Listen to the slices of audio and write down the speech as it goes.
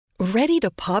Ready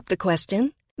to pop the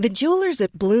question? The jewelers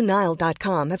at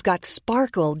BlueNile.com have got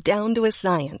sparkle down to a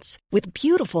science with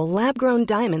beautiful lab-grown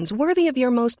diamonds worthy of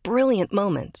your most brilliant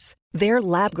moments. Their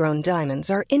lab-grown diamonds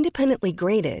are independently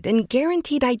graded and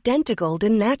guaranteed identical to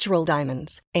natural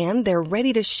diamonds, and they're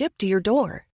ready to ship to your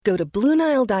door. Go to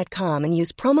BlueNile.com and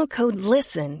use promo code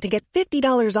LISTEN to get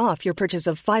 $50 off your purchase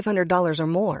of $500 or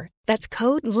more. That's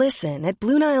code LISTEN at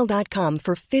BlueNile.com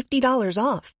for $50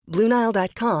 off.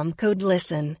 BlueNile.com, code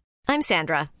LISTEN. I'm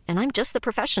Sandra, and I'm just the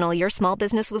professional your small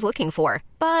business was looking for.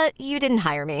 But you didn't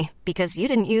hire me because you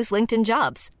didn't use LinkedIn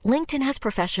Jobs. LinkedIn has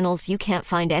professionals you can't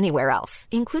find anywhere else,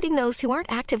 including those who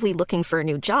aren't actively looking for a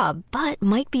new job, but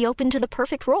might be open to the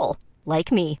perfect role,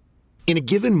 like me. In a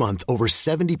given month, over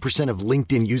 70% of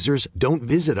LinkedIn users don't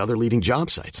visit other leading job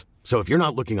sites. So if you're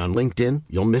not looking on LinkedIn,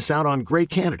 you'll miss out on great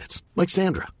candidates like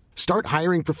Sandra. Start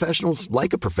hiring professionals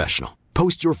like a professional.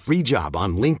 Post your free job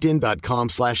on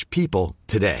linkedin.com/people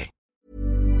today.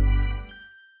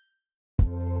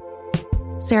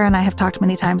 Sarah and I have talked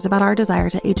many times about our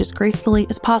desire to age as gracefully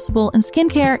as possible, and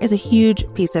skincare is a huge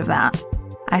piece of that.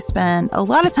 I spend a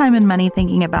lot of time and money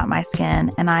thinking about my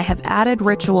skin, and I have added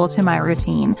Ritual to my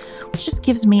routine, which just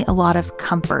gives me a lot of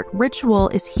comfort. Ritual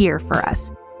is here for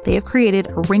us. They have created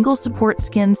a wrinkle support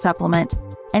skin supplement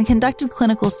and conducted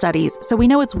clinical studies, so we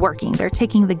know it's working. They're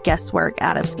taking the guesswork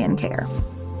out of skincare.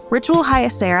 Ritual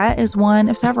Hyacera is one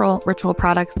of several Ritual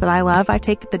products that I love. I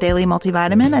take the daily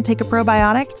multivitamin, I take a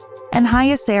probiotic, and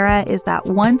Hyacera is that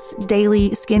once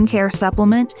daily skincare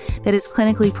supplement that is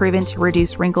clinically proven to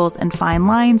reduce wrinkles and fine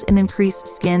lines and increase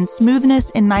skin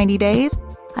smoothness in 90 days.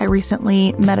 I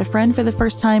recently met a friend for the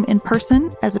first time in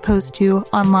person as opposed to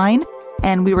online,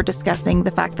 and we were discussing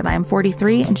the fact that I am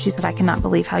 43, and she said, "I cannot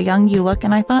believe how young you look."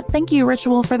 And I thought, thank you,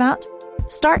 Ritual, for that.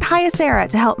 Start Hyacera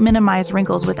to help minimize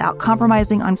wrinkles without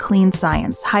compromising on clean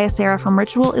science. Hyacera from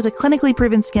Ritual is a clinically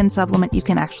proven skin supplement you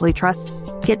can actually trust.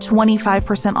 Get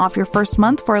 25% off your first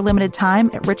month for a limited time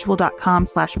at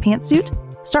ritual.com/pantsuit.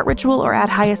 Start Ritual or add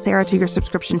Hyacera to your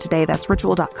subscription today. That's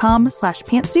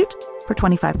ritual.com/pantsuit for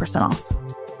 25% off.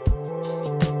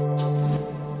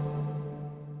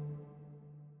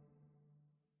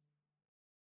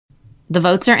 The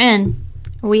votes are in.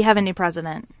 We have a new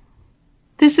president.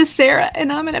 This is Sarah, and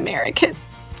I'm an American.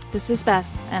 This is Beth,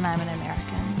 and I'm an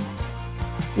American.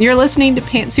 You're listening to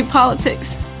Pantsuit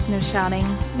Politics. No shouting,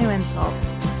 no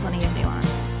insults, plenty of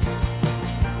nuance.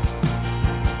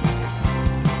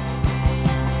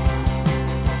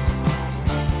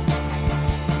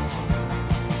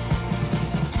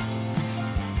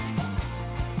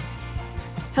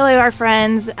 Hello, our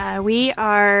friends. We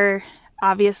are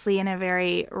obviously in a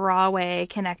very raw way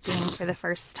connecting for the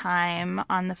first time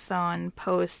on the phone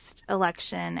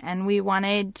post-election, and we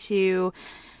wanted to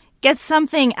get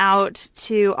something out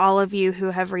to all of you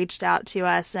who have reached out to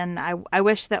us, and I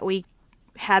wish that we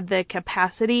had the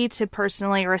capacity to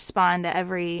personally respond to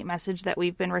every message that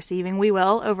we've been receiving. We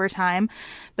will over time,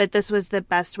 but this was the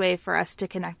best way for us to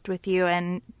connect with you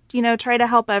and, try to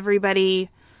help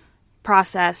everybody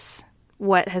process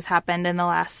what has happened in the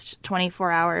last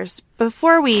 24 hours.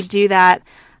 Before we do that,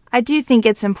 I do think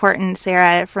it's important,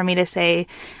 Sarah, for me to say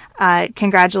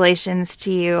congratulations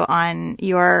to you on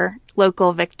your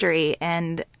local victory.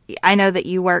 And I know that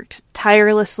you worked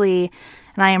tirelessly,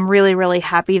 and I am really, really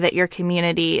happy that your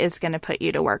community is going to put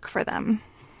you to work for them.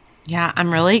 Yeah,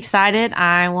 I'm really excited.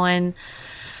 I won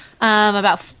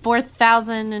about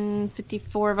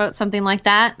 4,054 votes, something like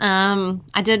that.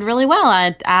 I did really well.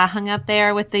 I hung up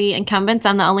there with the incumbents.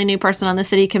 I'm the only new person on the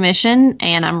city commission,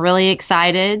 and I'm really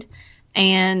excited.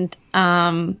 And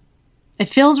it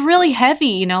feels really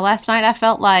heavy. Last night I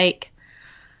felt like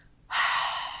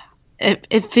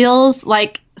it feels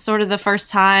like sort of the first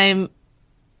time,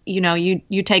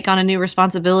 you take on a new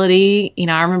responsibility.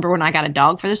 I remember when I got a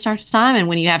dog for the first time, and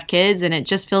when you have kids, and it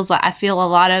just feels like I feel a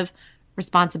lot of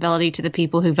responsibility to the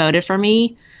people who voted for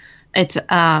me. It's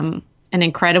an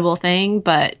incredible thing,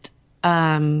 but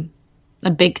a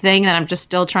big thing that I'm just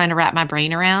still trying to wrap my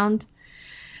brain around.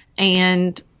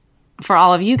 And for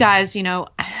all of you guys,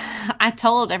 I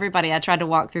told everybody I tried to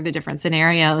walk through the different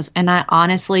scenarios, and I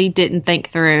honestly didn't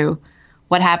think through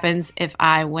what happens if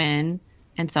I win,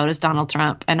 and so does Donald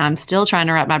Trump. And I'm still trying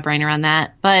to wrap my brain around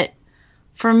that. But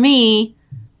for me,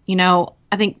 I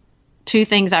think two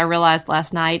things I realized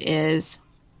last night is,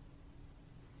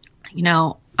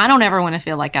 I don't ever want to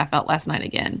feel like I felt last night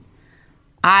again.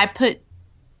 I put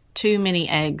too many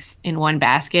eggs in one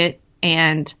basket,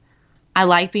 and I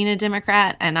like being a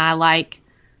Democrat and I like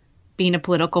being a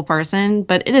political person,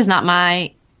 but it is not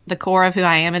the core of who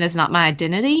I am. It is not my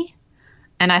identity.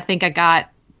 And I think I got,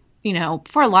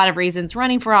 for a lot of reasons,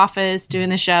 running for office, doing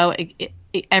the show,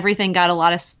 everything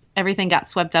got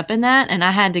swept up in that. And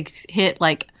I had to hit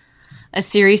like a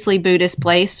seriously Buddhist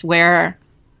place where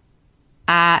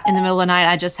in the middle of the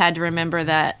night, I just had to remember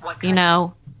that,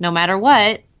 no matter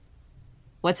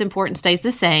what's important stays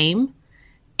the same.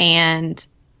 And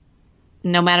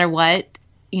no matter what,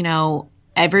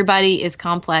 everybody is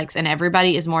complex and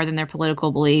everybody is more than their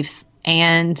political beliefs.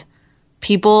 And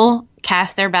people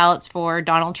cast their ballots for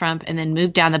Donald Trump and then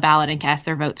move down the ballot and cast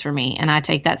their votes for me. And I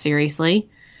take that seriously.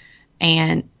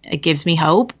 And it gives me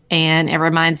hope. And it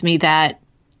reminds me that,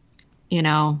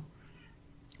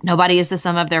 nobody is the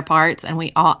sum of their parts. And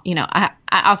we all, I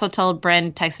also told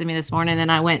Bren, texted me this morning,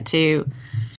 and I went to.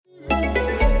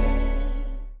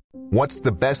 What's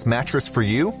the best mattress for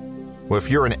you? Well,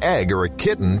 if you're an egg or a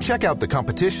kitten, check out the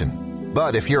competition.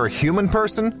 But if you're a human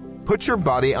person, put your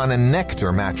body on a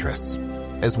Nectar mattress.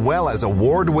 As well as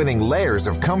award-winning layers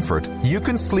of comfort, you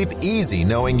can sleep easy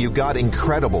knowing you got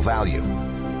incredible value.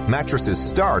 Mattresses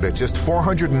start at just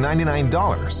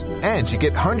 $499, and you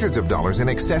get hundreds of dollars in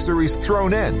accessories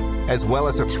thrown in, as well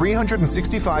as a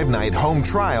 365-night home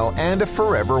trial and a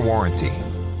forever warranty.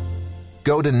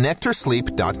 Go to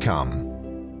NectarSleep.com.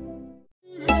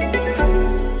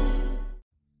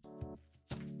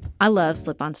 I love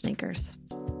slip-on sneakers,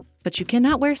 but you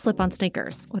cannot wear slip-on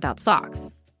sneakers without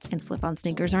socks. And slip-on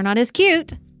sneakers are not as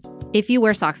cute if you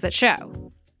wear socks that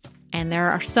show. And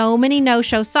there are so many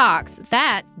no-show socks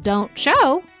that don't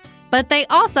show, but they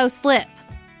also slip.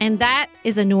 And that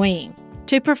is annoying.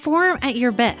 To perform at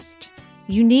your best,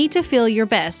 you need to feel your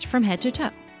best from head to toe.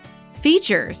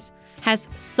 Features has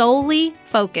solely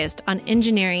focused on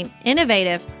engineering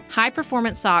innovative,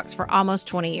 high-performance socks for almost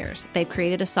 20 years. They've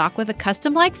created a sock with a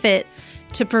custom-like fit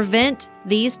to prevent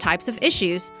these types of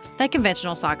issues that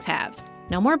conventional socks have.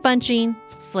 No more bunching,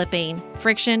 slipping,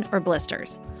 friction, or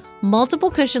blisters. Multiple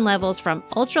cushion levels from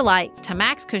ultralight to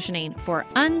max cushioning for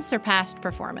unsurpassed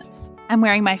performance. I'm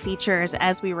wearing my Features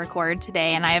as we record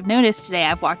today, and I have noticed today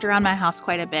I've walked around my house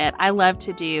quite a bit. I love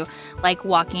to do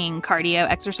walking cardio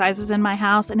exercises in my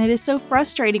house, and it is so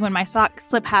frustrating when my socks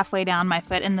slip halfway down my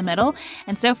foot in the middle.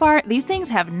 And so far, these things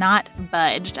have not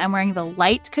budged. I'm wearing the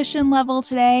light cushion level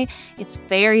today. It's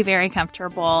very, very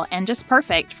comfortable and just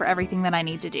perfect for everything that I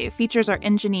need to do. Features are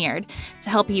engineered to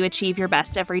help you achieve your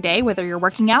best every day, whether you're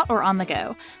working out or on the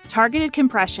go. Targeted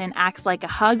compression acts like a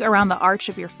hug around the arch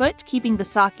of your foot, keeping the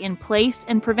sock in place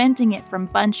and preventing it from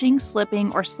bunching,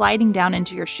 slipping, or sliding down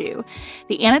into your shoe.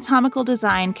 The anatomical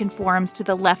design conforms to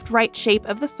the left-right shape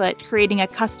of the foot, creating a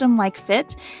custom-like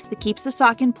fit that keeps the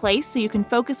sock in place so you can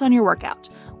focus on your workout.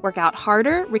 Work out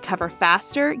harder, recover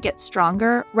faster, get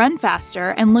stronger, run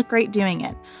faster, and look great doing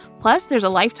it. Plus, there's a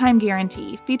lifetime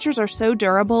guarantee. Features are so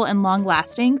durable and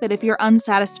long-lasting that if you're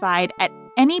unsatisfied at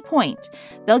any point,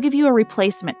 they'll give you a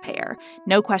replacement pair.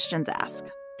 No questions asked.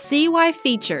 See why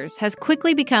Features has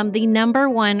quickly become the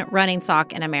 #1 running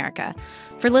sock in America.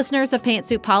 For listeners of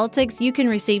Pantsuit Politics, you can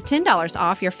receive $10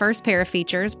 off your first pair of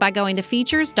Features by going to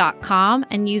features.com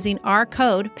and using our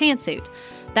code PANTSUIT.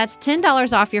 That's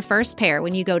 $10 off your first pair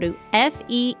when you go to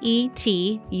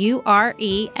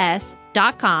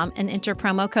FEETURES.com and enter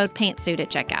promo code PANTSUIT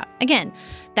at checkout. Again,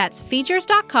 that's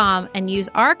features.com and use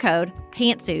our code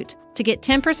PANTSUIT to get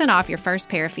 10% off your first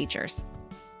pair of Features.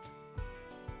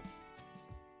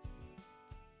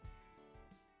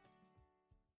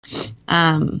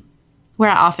 Where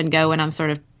I often go when I'm sort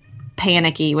of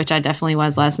panicky, which I definitely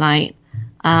was last night.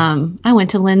 I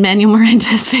went to Lin-Manuel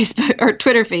Miranda's Facebook or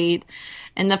Twitter feed,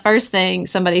 and the first thing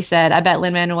somebody said, I bet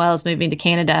Lin-Manuel is moving to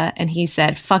Canada, and he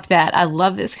said, "Fuck that. I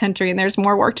love this country, and there's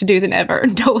more work to do than ever.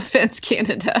 No offense,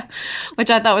 Canada,"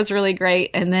 which I thought was really great.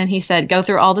 And then he said, "Go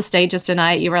through all the stages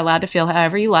tonight. You are allowed to feel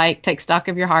however you like. Take stock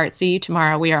of your heart. See you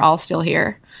tomorrow. We are all still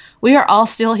here. We are all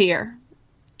still here.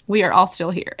 We are all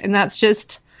still here." And that's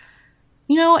just,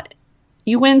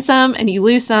 you win some and you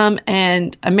lose some,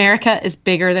 and America is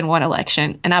bigger than one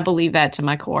election. And I believe that to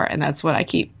my core, and that's what I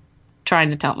keep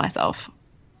trying to tell myself.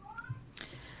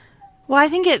 Well, I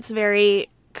think it's very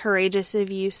courageous of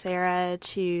you, Sarah,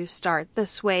 to start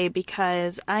this way,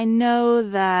 because I know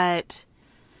that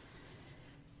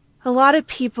a lot of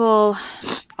people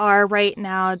are right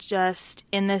now just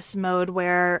in this mode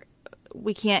where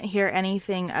we can't hear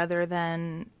anything other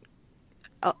than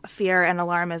fear and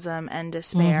alarmism and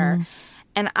despair. Mm-hmm.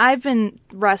 And I've been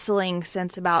wrestling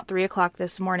since about 3 o'clock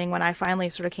this morning when I finally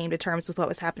sort of came to terms with what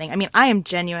was happening. I mean, I am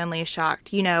genuinely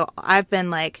shocked. I've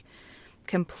been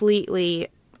completely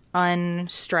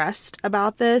unstressed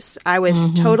about this. I was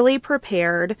totally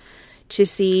prepared to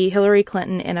see Hillary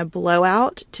Clinton in a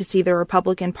blowout, to see the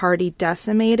Republican Party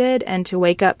decimated, and to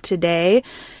wake up today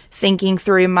thinking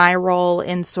through my role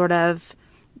in sort of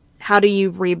how do you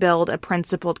rebuild a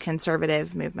principled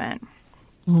conservative movement?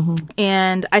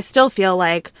 And I still feel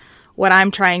like what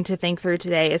I'm trying to think through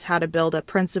today is how to build a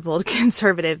principled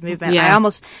conservative movement. Yeah.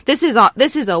 This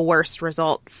is a worse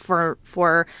result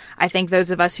for I think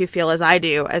those of us who feel as I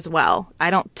do as well.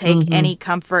 I don't take any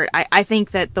comfort. I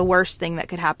think that the worst thing that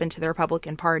could happen to the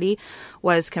Republican Party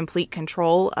was complete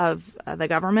control of the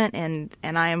government, and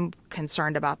I am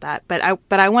concerned about that. But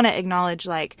I want to acknowledge,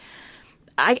 like,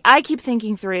 I keep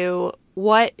thinking through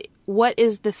what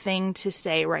is the thing to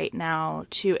say right now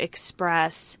to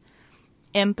express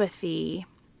empathy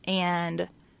and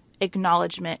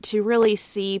acknowledgement, to really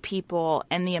see people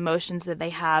and the emotions that they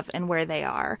have and where they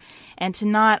are, and to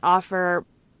not offer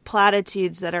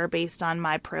platitudes that are based on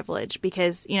my privilege.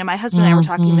 Because, you know, my husband and I were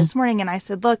talking this morning, and I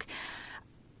said, look,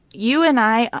 you and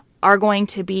I are going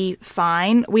to be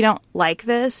fine. We don't like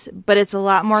this, but it's a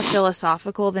lot more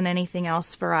philosophical than anything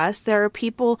else for us. There are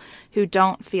people who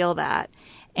don't feel that.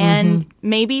 And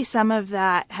maybe some of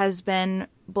that has been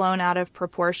blown out of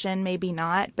proportion, maybe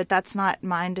not, but that's not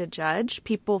mine to judge.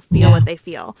 People feel what they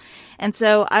feel. And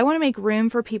so I want to make room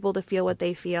for people to feel what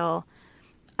they feel.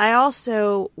 I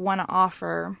also want to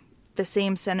offer the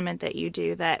same sentiment that you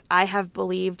do, that I have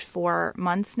believed for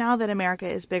months now that America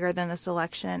is bigger than this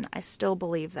election. I still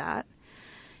believe that.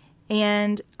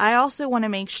 And I also want to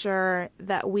make sure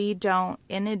that we don't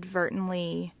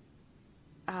inadvertently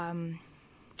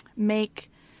make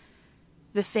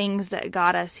the things that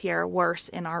got us here worse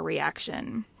in our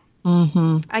reaction.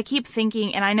 I keep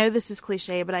thinking, and I know this is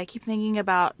cliche, but I keep thinking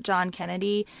about John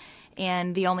Kennedy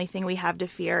and the only thing we have to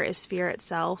fear is fear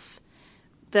itself.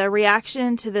 The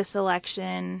reaction to this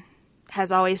election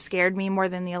has always scared me more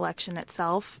than the election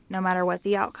itself, no matter what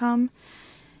the outcome.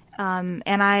 And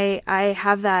I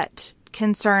have that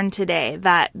concern today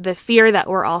that the fear that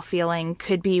we're all feeling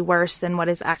could be worse than what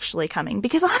is actually coming.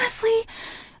 Because honestly,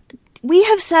 we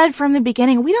have said from the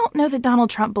beginning, we don't know that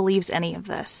Donald Trump believes any of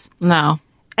this. No.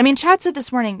 I mean, Chad said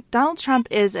this morning, Donald Trump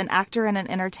is an actor and an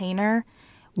entertainer.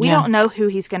 We don't know who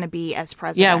he's going to be as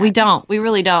president. Yeah, we don't. We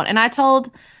really don't. And I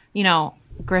told,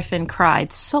 Griffin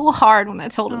cried so hard when I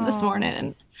told him this morning.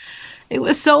 And it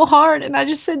was so hard. And I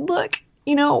just said, look,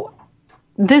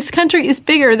 this country is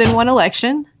bigger than one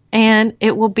election, and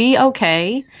it will be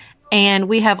okay. And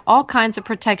we have all kinds of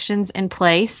protections in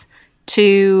place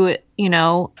to,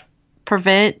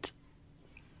 prevent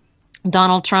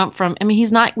Donald Trump from,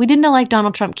 we didn't elect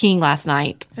Donald Trump king last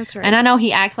night. That's right. And I know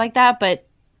he acts like that, but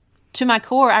to my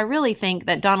core, I really think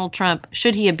that Donald Trump,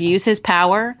 should he abuse his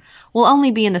power, will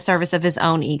only be in the service of his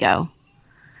own ego.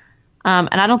 And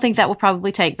I don't think that will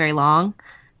probably take very long.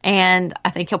 And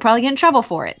I think he'll probably get in trouble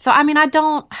for it. So, I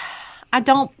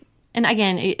don't, and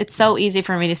again, it's so easy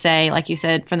for me to say, like you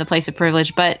said, from the place of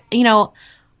privilege, but,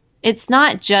 it's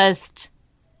not just,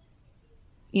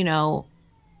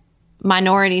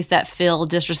 minorities that feel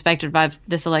disrespected by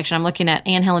this election. I'm looking at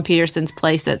Ann Helen Peterson's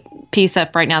piece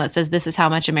up right now that says, this is how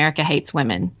much America hates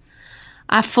women.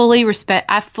 I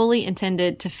fully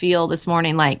intended to feel this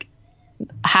morning like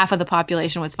half of the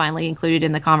population was finally included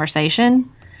in the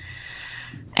conversation.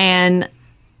 And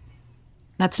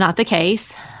that's not the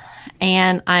case.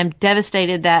 And I'm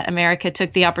devastated that America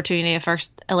took the opportunity to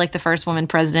elect the first woman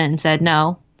president and said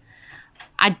no.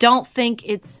 I don't think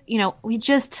it's, we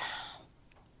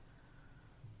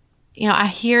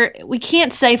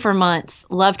can't say for months,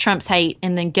 love Trump's hate,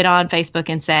 and then get on Facebook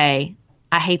and say,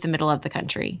 I hate the middle of the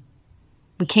country.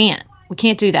 We can't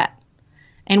do that.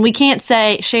 And we can't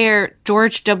share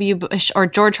George W. Bush or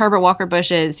George Herbert Walker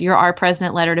Bush's "You're our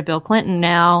president" letter to Bill Clinton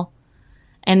now,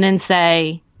 and then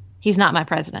say, he's not my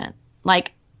president.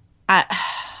 Like,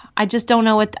 I just don't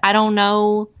know I don't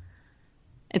know.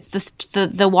 It's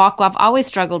the walk. I've always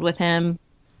struggled with him.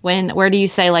 Where do you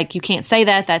say, like, you can't say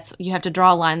that? You have to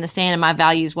draw a line in the sand, and my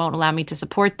values won't allow me to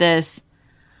support this.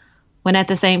 When at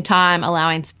the same time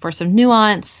allowing for some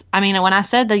nuance. When I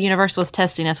said the universe was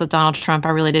testing us with Donald Trump, I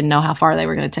really didn't know how far they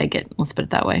were going to take it. Let's put it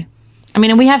that way.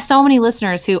 And we have so many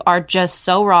listeners who are just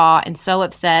so raw and so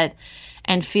upset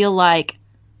and feel like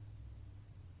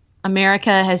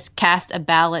America has cast a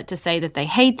ballot to say that they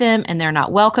hate them and they're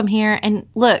not welcome here. And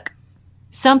look,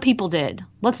 some people did.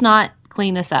 Let's not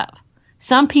clean this up.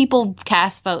 Some people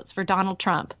cast votes for Donald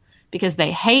Trump because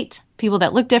they hate people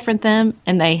that look different than them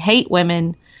and they hate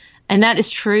women. And that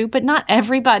is true, but not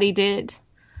everybody did.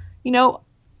 I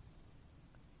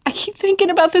keep thinking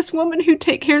about this woman who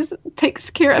takes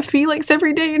care of Felix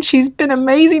every day, and she's been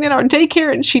amazing in our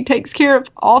daycare, and she takes care of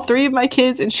all three of my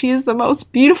kids, and she is the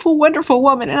most beautiful, wonderful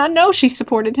woman. And I know she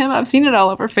supported him. I've seen it all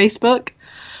over Facebook.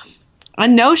 I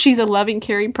know she's a loving,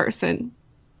 caring person.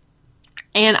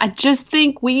 And I just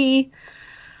think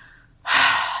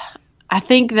I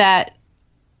think that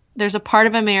there's a part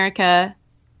of America.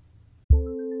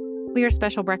 We are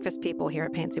special breakfast people here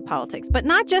at Pantsuit Politics, but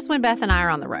not just when Beth and I are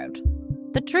on the road.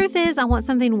 The truth is, I want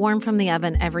something warm from the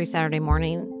oven every Saturday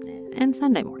morning and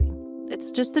Sunday morning.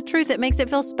 It's just the truth. It makes it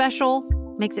feel special,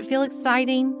 makes it feel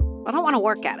exciting. I don't want to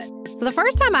work at it. So the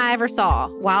first time I ever saw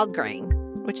Wild Grain,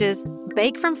 which is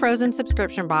bake from frozen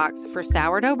subscription box for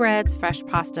sourdough breads, fresh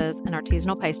pastas, and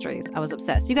artisanal pastries, I was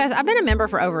obsessed. You guys, I've been a member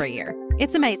for over a year.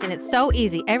 It's amazing. It's so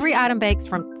easy. Every item bakes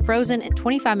from frozen in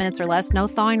 25 minutes or less, no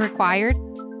thawing required.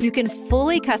 You can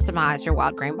fully customize your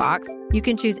Wild Grain box. You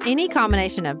can choose any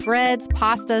combination of breads,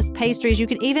 pastas, pastries. You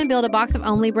can even build a box of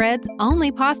only breads,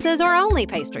 only pastas, or only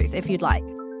pastries if you'd like.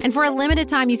 And for a limited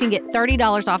time, you can get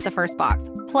 $30 off the first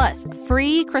box, plus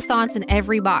free croissants in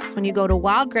every box when you go to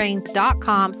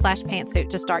wildgrain.com/pantsuit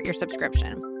to start your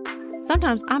subscription.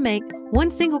 Sometimes I make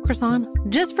one single croissant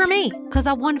just for me because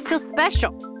I want to feel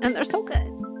special, and they're so good.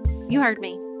 You heard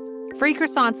me. Free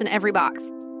croissants in every box,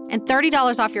 and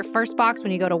 $30 off your first box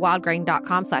when you go to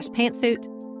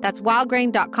wildgrain.com/pantsuit. That's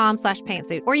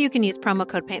wildgrain.com/pantsuit, or you can use promo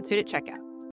code pantsuit at checkout.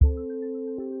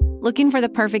 Looking for the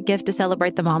perfect gift to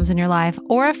celebrate the moms in your life?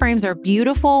 Aura frames are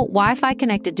beautiful, Wi-Fi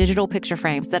connected digital picture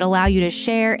frames that allow you to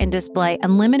share and display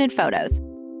unlimited photos.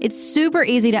 It's super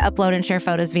easy to upload and share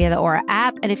photos via the Aura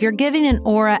app, and if you're giving an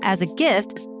Aura as a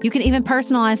gift, you can even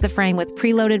personalize the frame with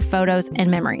preloaded photos and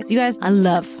memories. You guys, I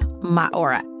love my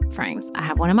Aura frames. I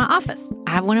have one in my office.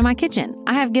 I have one in my kitchen.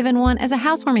 I have given one as a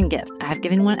housewarming gift. I have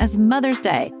given one as Mother's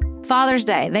Day, Father's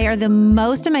Day. They are the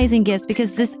most amazing gifts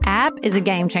because this app is a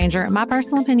game changer, in my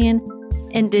personal opinion,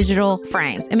 in digital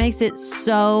frames. It makes it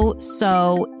so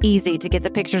easy to get the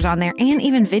pictures on there and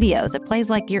even videos. It plays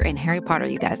like you're in Harry Potter,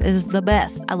 you guys. It is the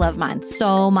best. I love mine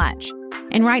so much.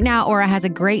 And right now, Aura has a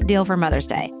great deal for Mother's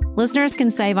Day. Listeners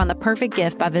can save on the perfect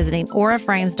gift by visiting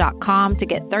auraframes.com to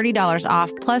get $30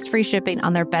 off plus free shipping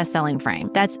on their best-selling frame.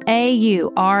 That's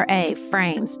AURA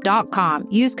frames.com.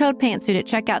 Use code pantsuit at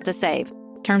checkout to save.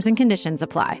 Terms and conditions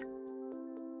apply.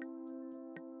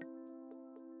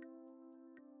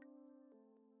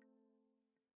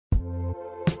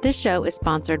 This show is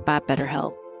sponsored by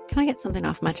BetterHelp. Can I get something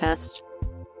off my chest?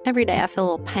 Every day I feel a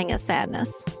little pang of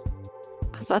sadness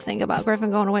because I think about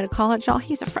Griffin going away to college. Y'all,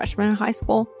 he's a freshman in high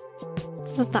school.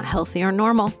 This is not healthy or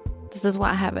normal. This is why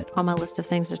I have it on my list of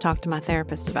things to talk to my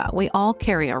therapist about. We all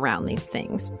carry around these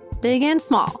things, big and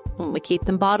small. When we keep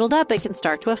them bottled up, it can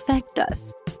start to affect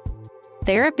us.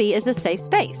 Therapy is a safe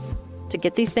space to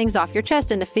get these things off your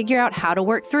chest and to figure out how to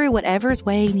work through whatever's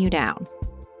weighing you down.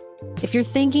 If you're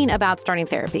thinking about starting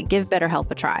therapy, give BetterHelp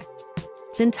a try.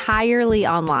 It's entirely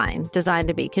online, designed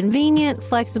to be convenient,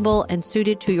 flexible, and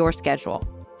suited to your schedule.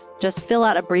 Just fill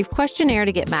out a brief questionnaire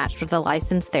to get matched with a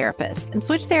licensed therapist and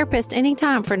switch therapists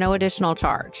anytime for no additional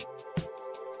charge.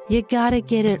 You gotta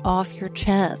get it off your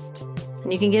chest.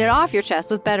 And you can get it off your chest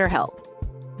with BetterHelp.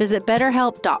 Visit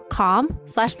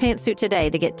betterhelp.com/pantsuit today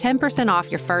to get 10% off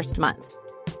your first month.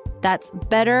 That's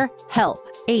BetterHelp,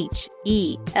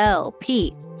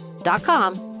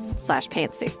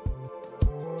 HELP.com/pantsuit.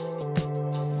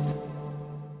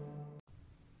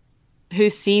 Who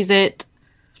sees it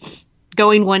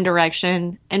going one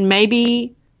direction, and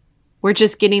maybe we're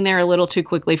just getting there a little too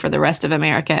quickly for the rest of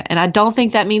America. And I don't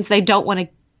think that means they don't want to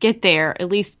get there, at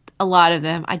least a lot of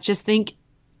them. I just think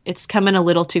it's coming a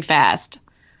little too fast.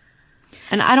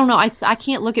 And I don't know, I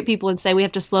can't look at people and say we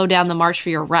have to slow down the march for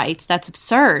your rights. That's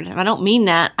absurd. And I don't mean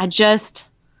that. I just,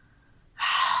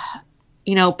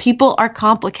 people are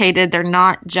complicated. They're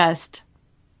not just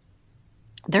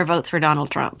their votes for Donald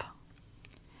Trump.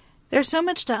 There's so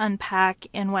much to unpack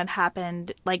in what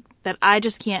happened, that I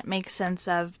just can't make sense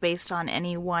of based on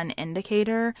any one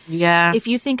indicator. Yeah. If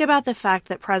you think about the fact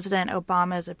that President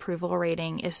Obama's approval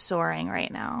rating is soaring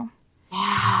right now.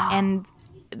 Yeah. And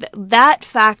that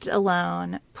fact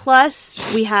alone,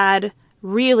 plus we had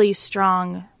really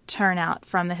strong turnout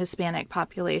from the Hispanic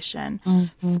population.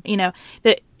 Mm-hmm.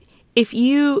 That if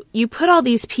you put all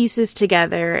these pieces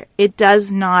together, it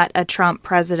does not a Trump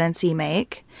presidency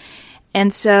make.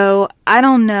 And so I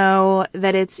don't know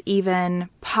that it's even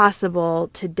possible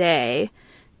today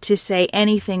to say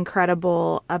anything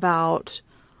credible about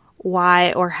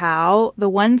why or how. The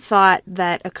one thought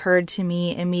that occurred to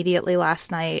me immediately last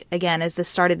night, again, as this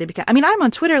started to become, I'm on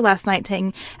Twitter last night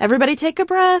saying, everybody take a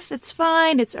breath. It's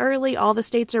fine. It's early. All the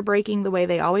states are breaking the way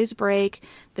they always break.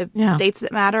 The states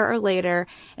that matter are later.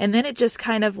 And then it just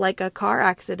kind of like a car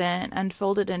accident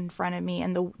unfolded in front of me.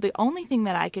 And the only thing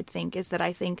that I could think is that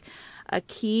I think a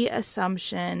key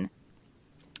assumption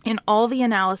in all the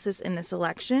analysis in this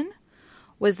election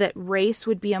was that race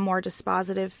would be a more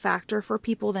dispositive factor for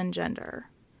people than gender.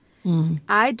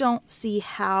 I don't see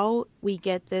how we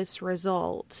get this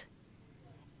result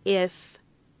if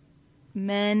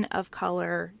men of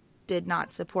color did not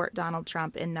support Donald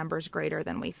Trump in numbers greater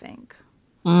than we think.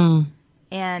 And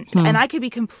I could be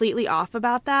completely off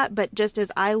about that, but just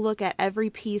as I look at every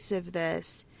piece of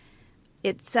this,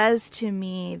 it says to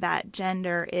me that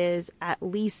gender is at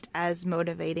least as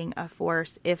motivating a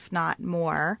force, if not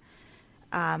more,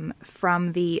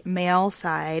 from the male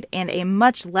side, and a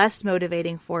much less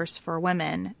motivating force for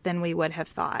women than we would have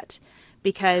thought.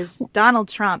 Because Donald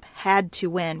Trump had to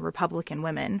win Republican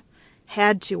women,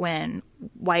 had to win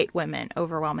white women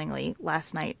overwhelmingly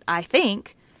last night, I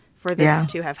think, for this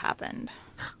to have happened.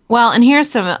 Well, and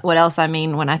here's what else I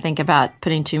mean when I think about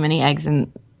putting too many eggs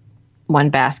in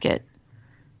one basket.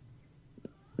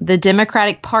 The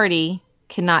Democratic Party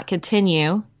cannot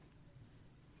continue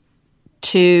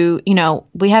to,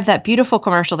 we have that beautiful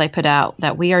commercial they put out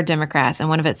that we are Democrats, and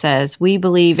one of it says, we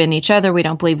believe in each other, we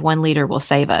don't believe one leader will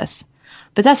save us.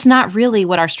 But that's not really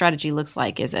what our strategy looks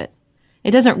like, is it?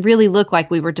 It doesn't really look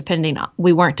like we weren't depending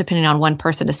on one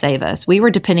person to save us. We were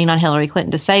depending on Hillary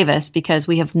Clinton to save us because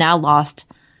we have now lost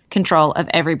control of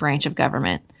every branch of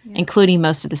government, including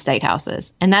most of the state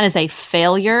houses. And that is a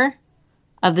failure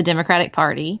of the Democratic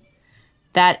Party.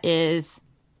 That is,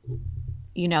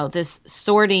 this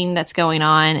sorting that's going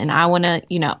on. And I want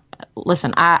to,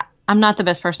 listen, I'm not the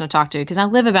best person to talk to because I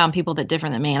live around people that are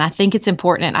different than me. And I think it's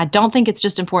important. I don't think it's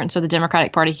just important so the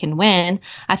Democratic Party can win.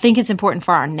 I think it's important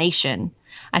for our nation.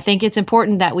 I think it's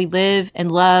important that we live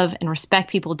and love and respect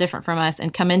people different from us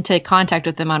and come into contact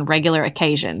with them on regular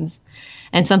occasions.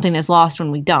 And something is lost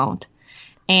when we don't.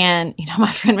 And,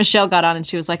 my friend Michelle got on and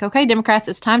she was like, okay, Democrats,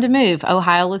 it's time to move.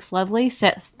 Ohio looks lovely.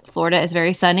 Florida is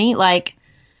very sunny.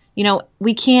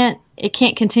 It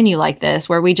can't continue like this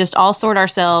where we just all sort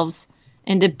ourselves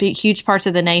into huge parts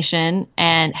of the nation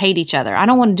and hate each other. I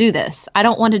don't want to do this. I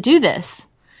don't want to do this.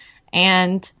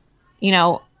 And,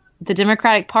 the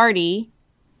Democratic Party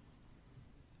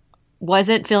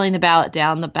wasn't filling the ballot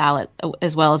down the ballot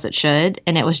as well as it should.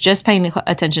 And it was just paying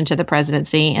attention to the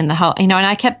presidency and the whole, and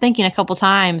I kept thinking a couple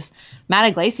times, Matt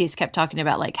Iglesias kept talking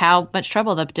about how much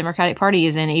trouble the Democratic Party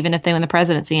is in, even if they win the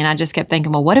presidency. And I just kept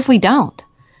thinking, well, what if we don't?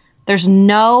 There's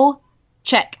no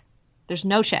check. There's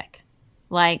no check.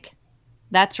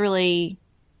 That's really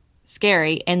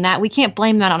scary. And that we can't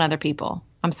blame that on other people.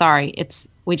 I'm sorry.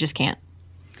 We just can't.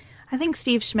 I think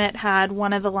Steve Schmidt had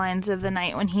one of the lines of the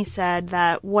night when he said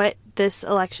that what this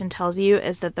election tells you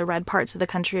is that the red parts of the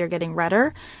country are getting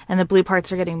redder and the blue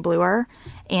parts are getting bluer,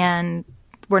 and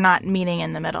we're not meeting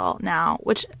in the middle now,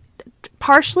 which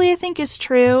partially I think is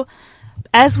true.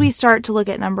 As we start to look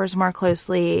at numbers more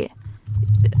closely,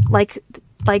 like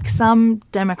some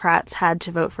Democrats had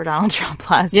to vote for Donald Trump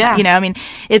last night.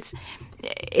 It's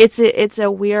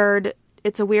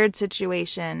a weird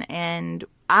situation, and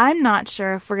I'm not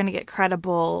sure if we're going to get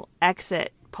credible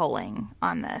exit polling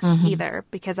on this either,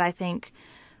 because I think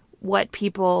what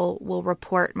people will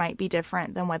report might be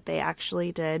different than what they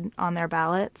actually did on their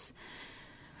ballots.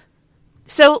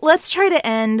 So let's try to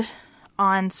end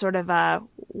on sort of a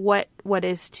what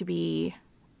is to be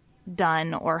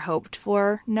done or hoped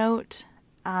for note.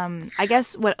 I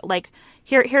guess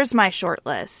here's my short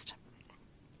list.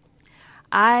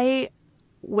 I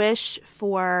wish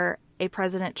for a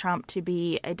President Trump to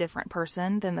be a different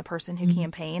person than the person who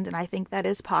campaigned, and I think that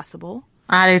is possible.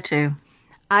 I do too.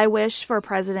 I wish for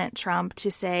President Trump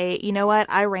to say, you know what,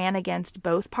 I ran against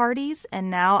both parties, and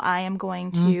now I am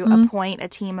going to appoint a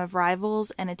team of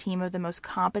rivals and a team of the most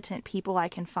competent people I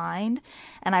can find.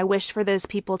 And I wish for those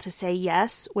people to say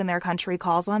yes when their country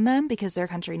calls on them, because their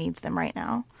country needs them right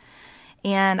now.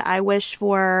 And I wish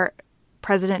for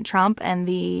President Trump and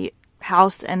the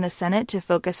House and the Senate to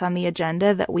focus on the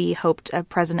agenda that we hoped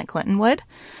President Clinton would,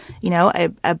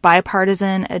 a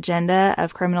bipartisan agenda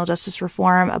of criminal justice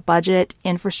reform, a budget,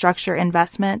 infrastructure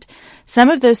investment. Some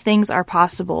of those things are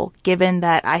possible, given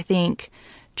that I think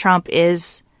Trump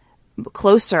is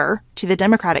closer to the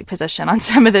Democratic position on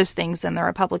some of those things than the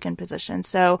Republican position.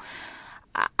 So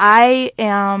I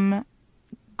am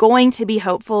going to be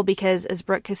hopeful because, as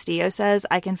Brooke Castillo says,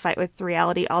 I can fight with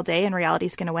reality all day and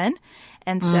reality's going to win.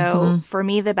 And so for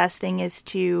me, the best thing is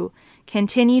to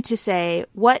continue to say,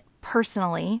 what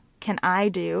personally can I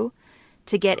do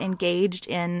to get engaged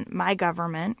in my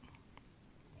government?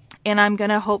 And I'm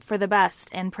going to hope for the best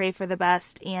and pray for the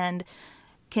best and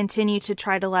continue to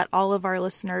try to let all of our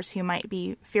listeners who might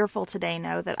be fearful today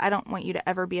know that I don't want you to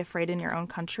ever be afraid in your own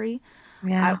country.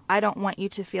 Yeah. I don't want you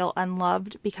to feel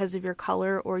unloved because of your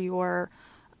color or your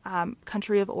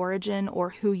country of origin or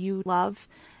who you love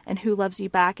and who loves you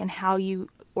back and how you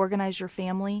organize your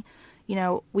family.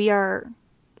 We are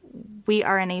we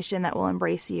are a nation that will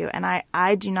embrace you. And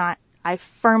I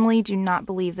firmly do not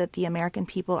believe that the American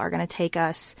people are going to take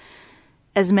us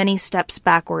as many steps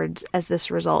backwards as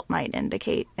this result might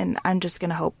indicate. And I'm just going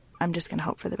to hope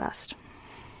for the best.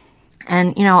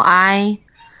 And,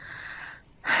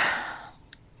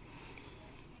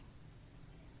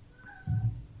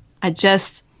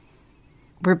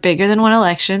 we're bigger than one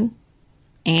election,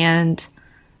 and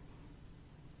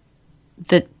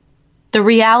the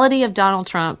reality of Donald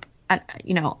Trump,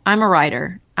 I'm a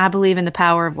writer. I believe in the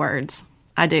power of words.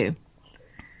 I do.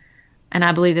 And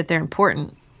I believe that they're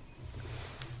important.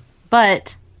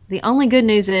 But the only good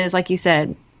news is, like you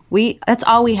said, that's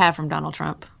all we have from Donald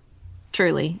Trump.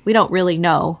 Truly. We don't really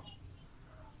know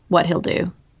what he'll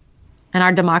do. And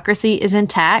our democracy is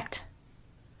intact.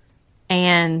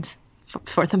 And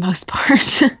for the most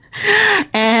part.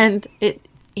 And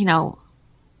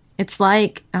it's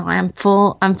like, I'm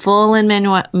full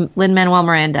Lin-Manuel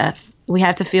Miranda. We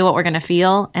have to feel what we're going to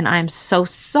feel. And I'm so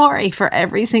sorry for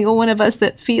every single one of us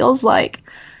that feels like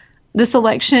this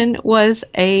election was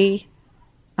a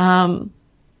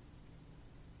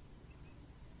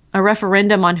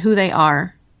referendum on who they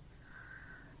are.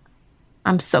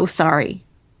 I'm so sorry.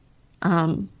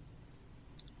 But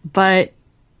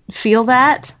feel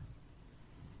that.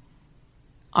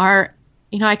 I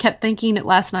kept thinking it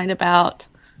last night about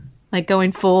like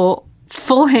going full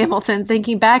Hamilton,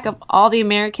 thinking back of all the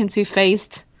Americans who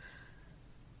faced,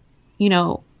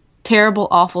 terrible,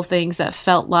 awful things that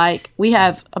felt like we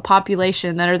have a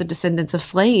population that are the descendants of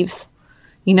slaves.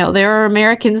 There are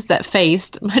Americans that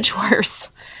faced much worse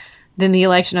than the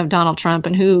election of Donald Trump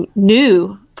and who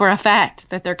knew for a fact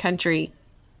that their country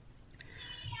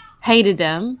hated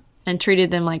them and treated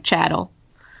them like chattel.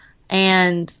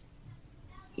 And,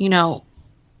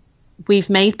 we've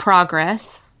made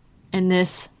progress, and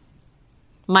this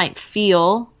might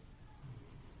feel,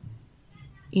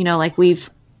 like we've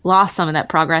lost some of that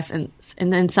progress, and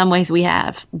in some ways we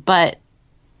have. But,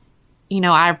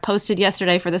 I posted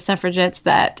yesterday for the suffragettes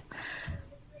that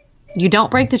you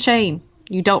don't break the chain.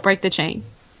 You don't break the chain.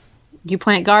 You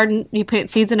plant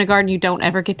seeds in a garden you don't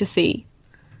ever get to see.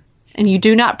 And you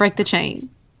do not break the chain.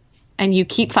 And you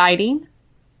keep fighting.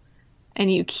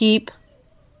 And you keep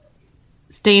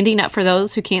standing up for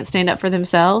those who can't stand up for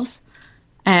themselves.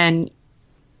 And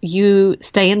you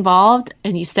stay involved,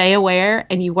 and you stay aware,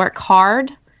 and you work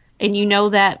hard. And you know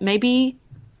that maybe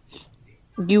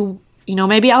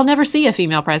maybe I'll never see a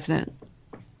female president.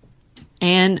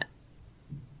 And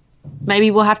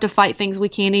maybe we'll have to fight things we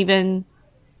can't even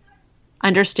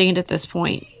understand at this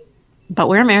point. But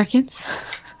we're Americans.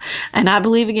 And I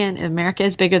believe, again, America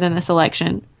is bigger than this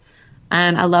election.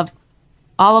 And I love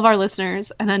all of our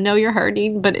listeners. And I know you're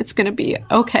hurting, but it's going to be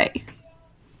okay.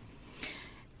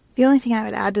 The only thing I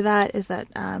would add to that is that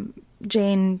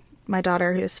Jane, my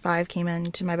daughter, who is 5, came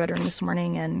into my bedroom this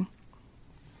morning and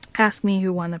asked me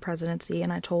who won the presidency.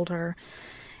 And I told her.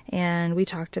 And we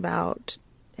talked about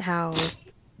how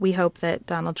we hope that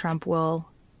Donald Trump will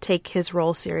take his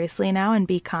role seriously now and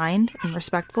be kind and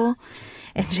respectful.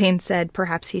 And Jane said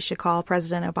perhaps he should call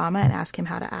President Obama and ask him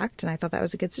how to act. And I thought that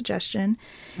was a good suggestion.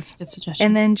 That's a good suggestion.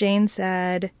 And then Jane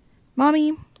said,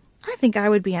 Mommy, I think I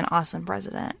would be an awesome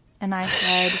president. And I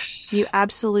said, you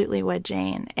absolutely would,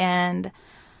 Jane. And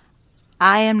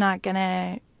I am not going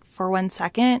to, for 1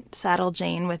 second, saddle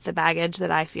Jane with the baggage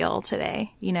that I feel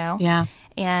today, Yeah.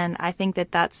 And I think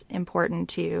that that's important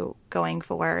too, going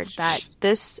forward, that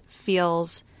this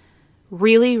feels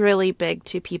really, really big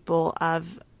to people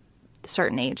of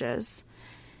certain ages.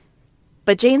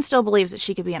 But Jane still believes that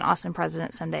she could be an awesome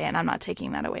president someday, and I'm not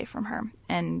taking that away from her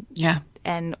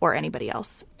or anybody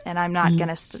else. And I'm not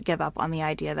going to give up on the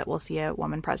idea that we'll see a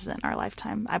woman president in our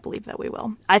lifetime. I believe that we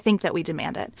will. I think that we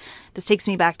demand it. This takes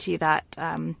me back to that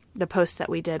the post that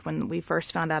we did when we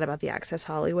first found out about the Access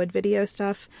Hollywood video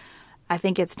stuff. I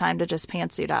think it's time to just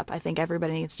pantsuit up. I think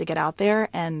everybody needs to get out there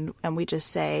and we just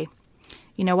say,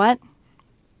 you know what?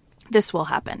 This will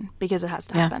happen because it has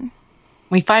to happen.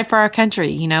 We fight for our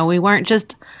country. We weren't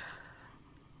just,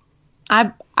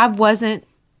 I wasn't,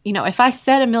 if I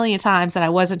said a million times that I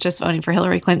wasn't just voting for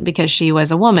Hillary Clinton because she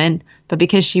was a woman, but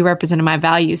because she represented my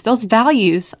values, those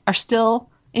values are still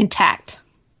intact.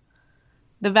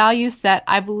 The values that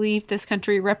I believe this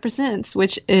country represents,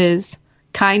 which is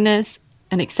kindness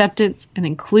and acceptance and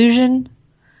inclusion,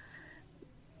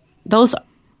 those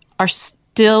are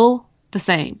still the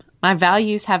same. My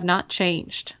values have not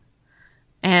changed.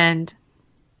 And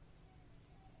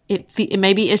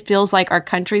maybe it feels like our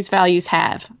country's values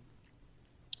have,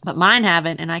 but mine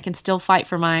haven't, and I can still fight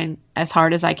for mine as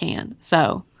hard as I can.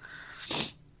 So,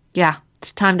 yeah,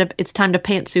 it's time to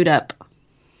pantsuit up.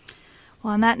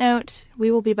 Well, on that note,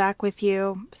 we will be back with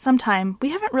you sometime. We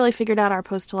haven't really figured out our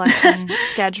post-election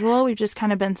schedule. We've just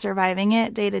kind of been surviving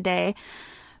it day to day.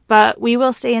 But we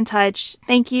will stay in touch.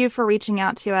 Thank you for reaching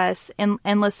out to us. And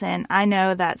listen, I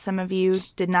know that some of you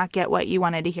did not get what you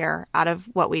wanted to hear out of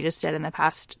what we just did in the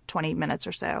past 20 minutes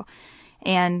or so.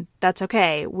 And that's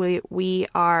okay. We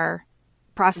are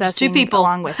processing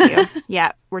along with you.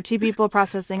 Yeah, we're two people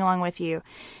processing along with you.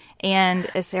 And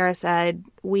as Sarah said,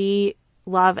 we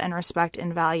love and respect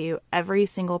and value every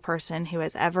single person who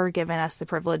has ever given us the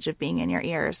privilege of being in your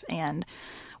ears. And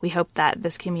we hope that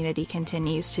this community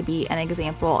continues to be an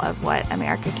example of what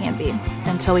America can be.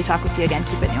 Until we talk with you again,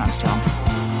 keep it nuanced, y'all.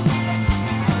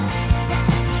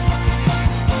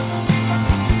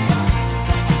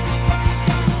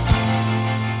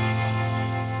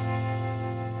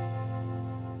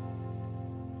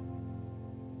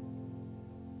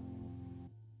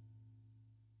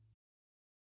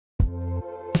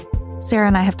 Sarah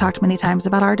and I have talked many times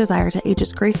about our desire to age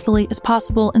as gracefully as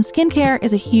possible, and skincare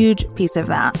is a huge piece of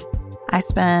that. I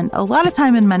spend a lot of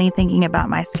time and money thinking about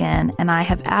my skin, and I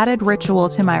have added Ritual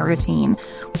to my routine,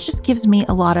 which just gives me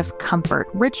a lot of comfort.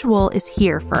 Ritual is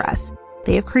here for us.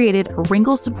 They have created a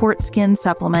wrinkle support skin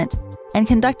supplement and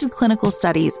conducted clinical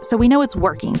studies, so we know it's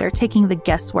working. They're taking the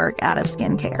guesswork out of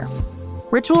skincare.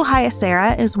 Ritual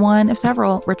Hyacera is one of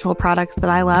several Ritual products that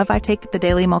I love. I take the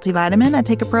daily multivitamin, I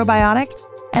take a probiotic,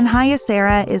 and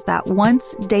Hyacera is that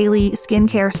once daily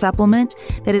skincare supplement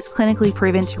that is clinically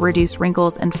proven to reduce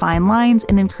wrinkles and fine lines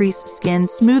and increase skin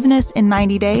smoothness in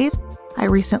 90 days. I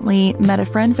recently met a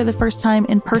friend for the first time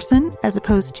in person as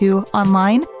opposed to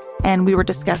online, and we were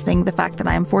discussing the fact that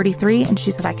I am 43, and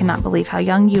she said, "I cannot believe how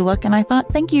young you look." And I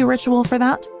thought, thank you, Ritual, for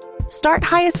that. Start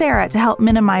Hyacera to help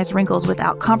minimize wrinkles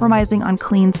without compromising on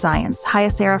clean science.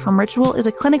 Hyacera from Ritual is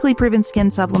a clinically proven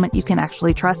skin supplement you can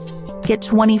actually trust. Get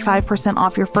 25%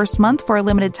 off your first month for a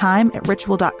limited time at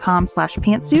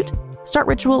ritual.com/pantsuit. Start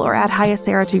Ritual or add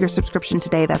Hyacera to your subscription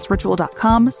today. That's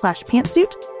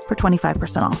ritual.com/pantsuit for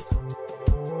 25% off.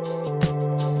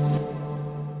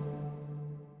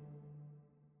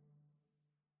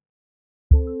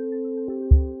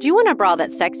 Do you want a bra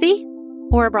that's sexy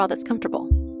or a bra that's comfortable?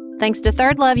 Thanks to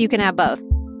Third Love, you can have both.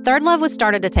 Third Love was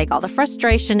started to take all the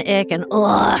frustration, ick, and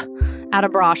out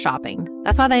of bra shopping.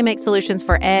 That's why they make solutions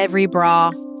for every bra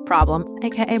problem,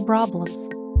 aka problems.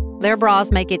 Their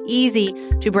bras make it easy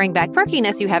to bring back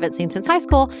perkiness you haven't seen since high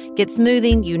school, get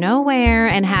smoothing you know where,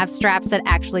 and have straps that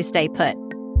actually stay put.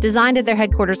 Designed at their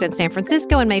headquarters in San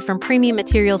Francisco and made from premium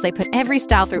materials, they put every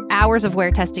style through hours of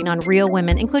wear testing on real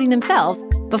women, including themselves,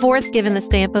 before it's given the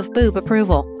stamp of boob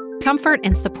approval. Comfort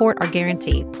and support are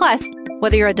guaranteed. Plus,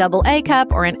 whether you're a double A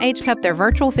cup or an H cup, their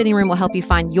virtual fitting room will help you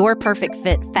find your perfect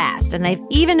fit fast. And they've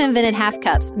even invented half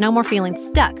cups. No more feeling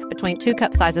stuck between two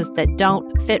cup sizes that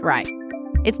don't fit right.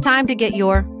 It's time to get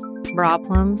your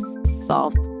problems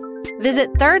solved.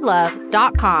 Visit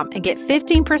thirdlove.com and get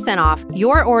 15% off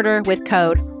your order with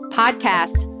code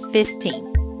podcast15.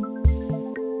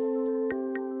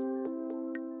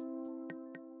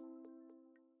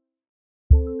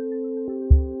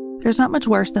 There's not much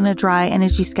worse than a dry and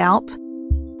itchy scalp.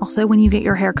 Also, when you get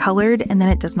your hair colored and then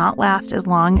it does not last as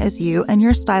long as you and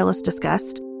your stylist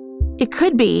discussed. It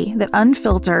could be that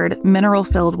unfiltered,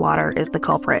 mineral-filled water is the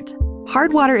culprit.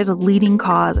 Hard water is a leading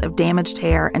cause of damaged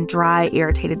hair and dry,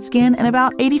 irritated skin, and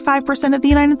about 85% of the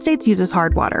United States uses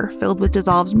hard water, filled with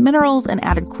dissolved minerals and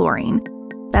added chlorine.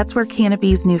 That's where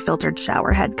Canopy's new filtered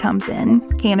shower head comes in.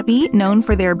 Canopy, known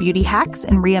for their beauty hacks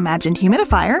and reimagined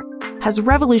humidifier, has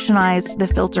revolutionized the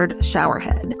filtered shower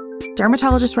head.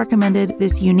 Dermatologists recommended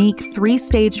this unique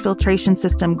 3-stage filtration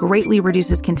system greatly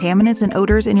reduces contaminants and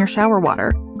odors in your shower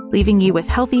water, leaving you with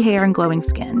healthy hair and glowing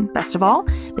skin. Best of all,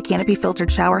 the Canopy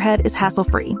filtered shower head is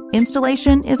hassle-free.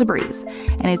 Installation is a breeze,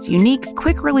 and its unique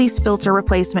quick-release filter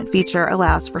replacement feature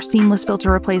allows for seamless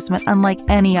filter replacement unlike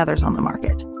any others on the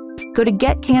market. Go to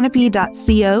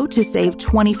getcanopy.co to save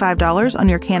 $25 on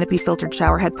your Canopy filtered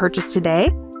shower head purchase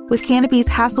today with Canopy's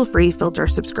hassle-free filter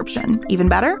subscription. Even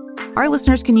better, our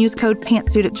listeners can use code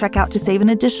PANTSUIT at checkout to save an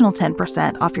additional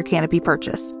 10% off your Canopy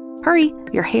purchase. Hurry,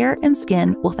 your hair and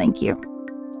skin will thank you.